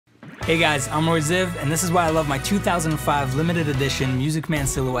Hey guys, I'm Roy Ziv, and this is why I love my 2005 limited edition MusicMan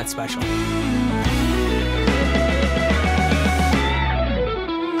Silhouette Special.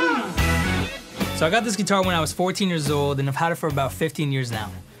 So I got this guitar when I was 14 years old, and I've had it for about 15 years now.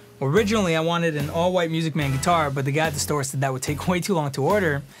 Originally, I wanted an all-white MusicMan guitar, but the guy at the store said that would take way too long to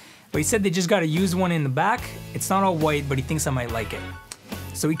order. But he said they just got a used one in the back. It's not all white, but he thinks I might like it.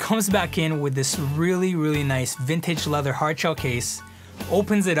 So he comes back in with this really, really nice vintage leather hardshell case,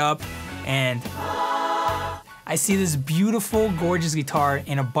 opens it up, and I see this beautiful, gorgeous guitar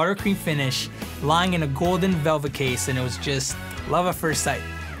in a buttercream finish, lying in a golden velvet case, and it was just love at first sight.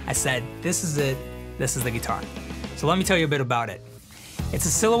 I said, this is it, this is the guitar. So let me tell you a bit about it. It's a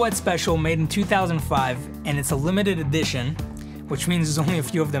Silhouette Special made in 2005, and it's a limited edition, which means there's only a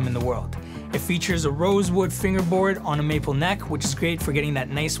few of them in the world. It features a rosewood fingerboard on a maple neck, which is great for getting that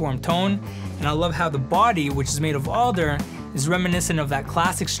nice warm tone. And I love how the body, which is made of alder, is reminiscent of that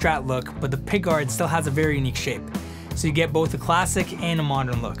classic Strat look, but the pickguard still has a very unique shape. So you get both a classic and a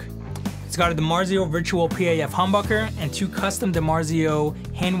modern look. It's got a DiMarzio Virtual PAF humbucker and two custom DiMarzio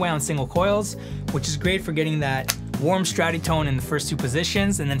hand-wound single coils, which is great for getting that warm Stratty tone in the first two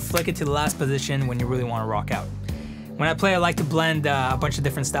positions and then flick it to the last position when you really want to rock out. When I play, I like to blend a bunch of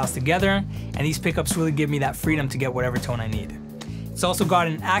different styles together, and these pickups really give me that freedom to get whatever tone I need. It's also got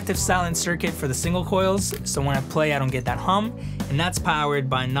an active silent circuit for the single coils, so when I play I don't get that hum, and that's powered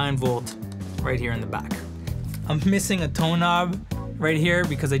by a 9-volt right here in the back. I'm missing a tone knob right here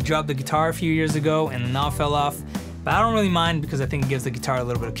because I dropped the guitar a few years ago and the knob fell off, but I don't really mind because I think it gives the guitar a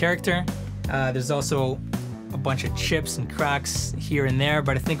little bit of character. There's also a bunch of chips and cracks here and there,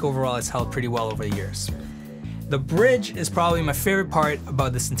 but I think overall it's held pretty well over the years. The bridge is probably my favorite part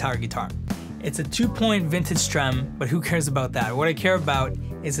about this entire guitar. It's a 2-point vintage strem, but who cares about that? What I care about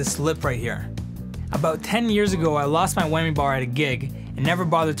is this lip right here. About 10 years ago, I lost my whammy bar at a gig and never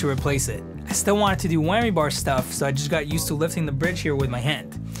bothered to replace it. I still wanted to do whammy bar stuff, so I just got used to lifting the bridge here with my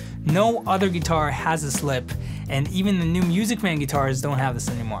hand. No other guitar has this lip, and even the new MusicMan guitars don't have this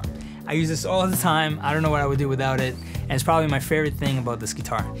anymore. I use this all the time. I don't know what I would do without it, and it's probably my favorite thing about this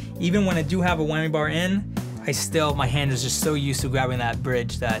guitar. Even when I do have a whammy bar in, my hand is just so used to grabbing that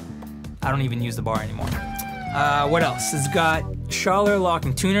bridge that I don't even use the bar anymore. What else? It's got Schaller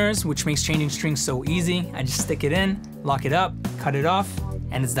locking tuners, which makes changing strings so easy. I just stick it in, lock it up, cut it off,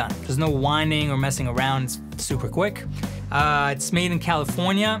 and it's done. There's no winding or messing around, it's super quick. It's made in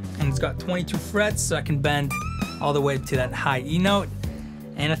California, and it's got 22 frets, so I can bend all the way to that high E note.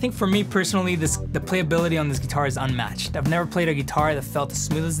 And I think for me personally, the playability on this guitar is unmatched. I've never played a guitar that felt as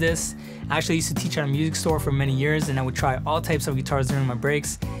smooth as this. I actually used to teach at a music store for many years, and I would try all types of guitars during my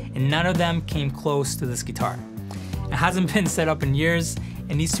breaks, and none of them came close to this guitar. It hasn't been set up in years.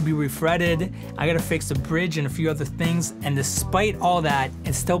 It needs to be refretted. I gotta fix the bridge and a few other things, and despite all that,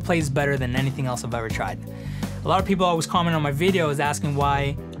 it still plays better than anything else I've ever tried. A lot of people always comment on my videos asking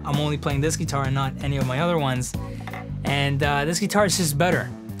why I'm only playing this guitar and not any of my other ones. And this guitar is just better.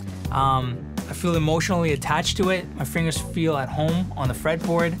 I feel emotionally attached to it. My fingers feel at home on the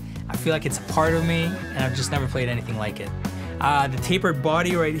fretboard. I feel like it's a part of me, and I've just never played anything like it. The tapered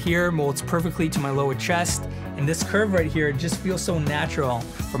body right here molds perfectly to my lower chest, and this curve right here just feels so natural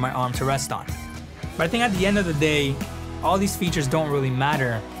for my arm to rest on. But I think at the end of the day, all these features don't really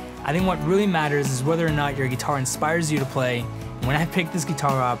matter. I think what really matters is whether or not your guitar inspires you to play. And when I pick this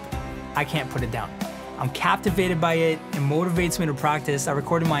guitar up, I can't put it down. I'm captivated by it. It motivates me to practice. I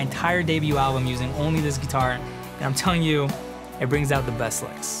recorded my entire debut album using only this guitar, and I'm telling you, it brings out the best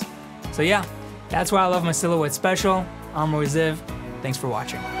licks. So yeah, that's why I love my Silhouette Special. I'm Roy Ziv. Thanks for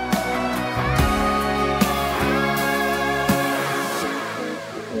watching.